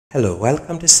Hello,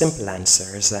 welcome to Simple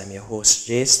Answers. I'm your host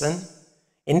Jason.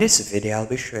 In this video, I'll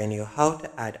be showing you how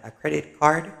to add a credit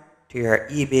card to your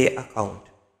eBay account.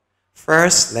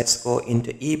 First, let's go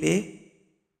into eBay.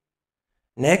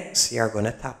 Next, you're going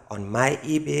to tap on My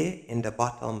eBay in the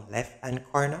bottom left-hand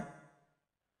corner.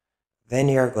 Then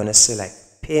you're going to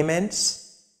select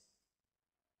Payments.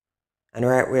 And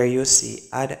right where you see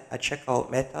Add a Checkout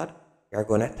Method, you're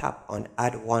going to tap on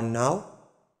Add One Now.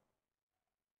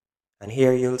 And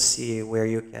here you'll see where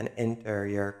you can enter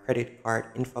your credit card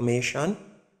information.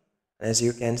 As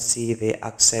you can see, they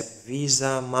accept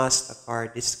Visa,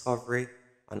 MasterCard, Discovery,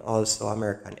 and also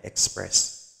American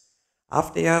Express.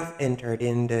 After you have entered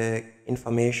in the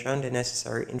information, the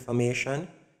necessary information,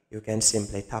 you can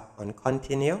simply tap on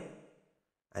Continue,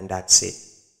 and that's it.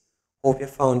 Hope you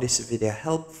found this video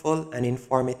helpful and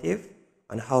informative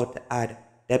on how to add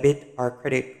debit or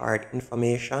credit card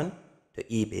information to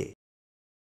eBay.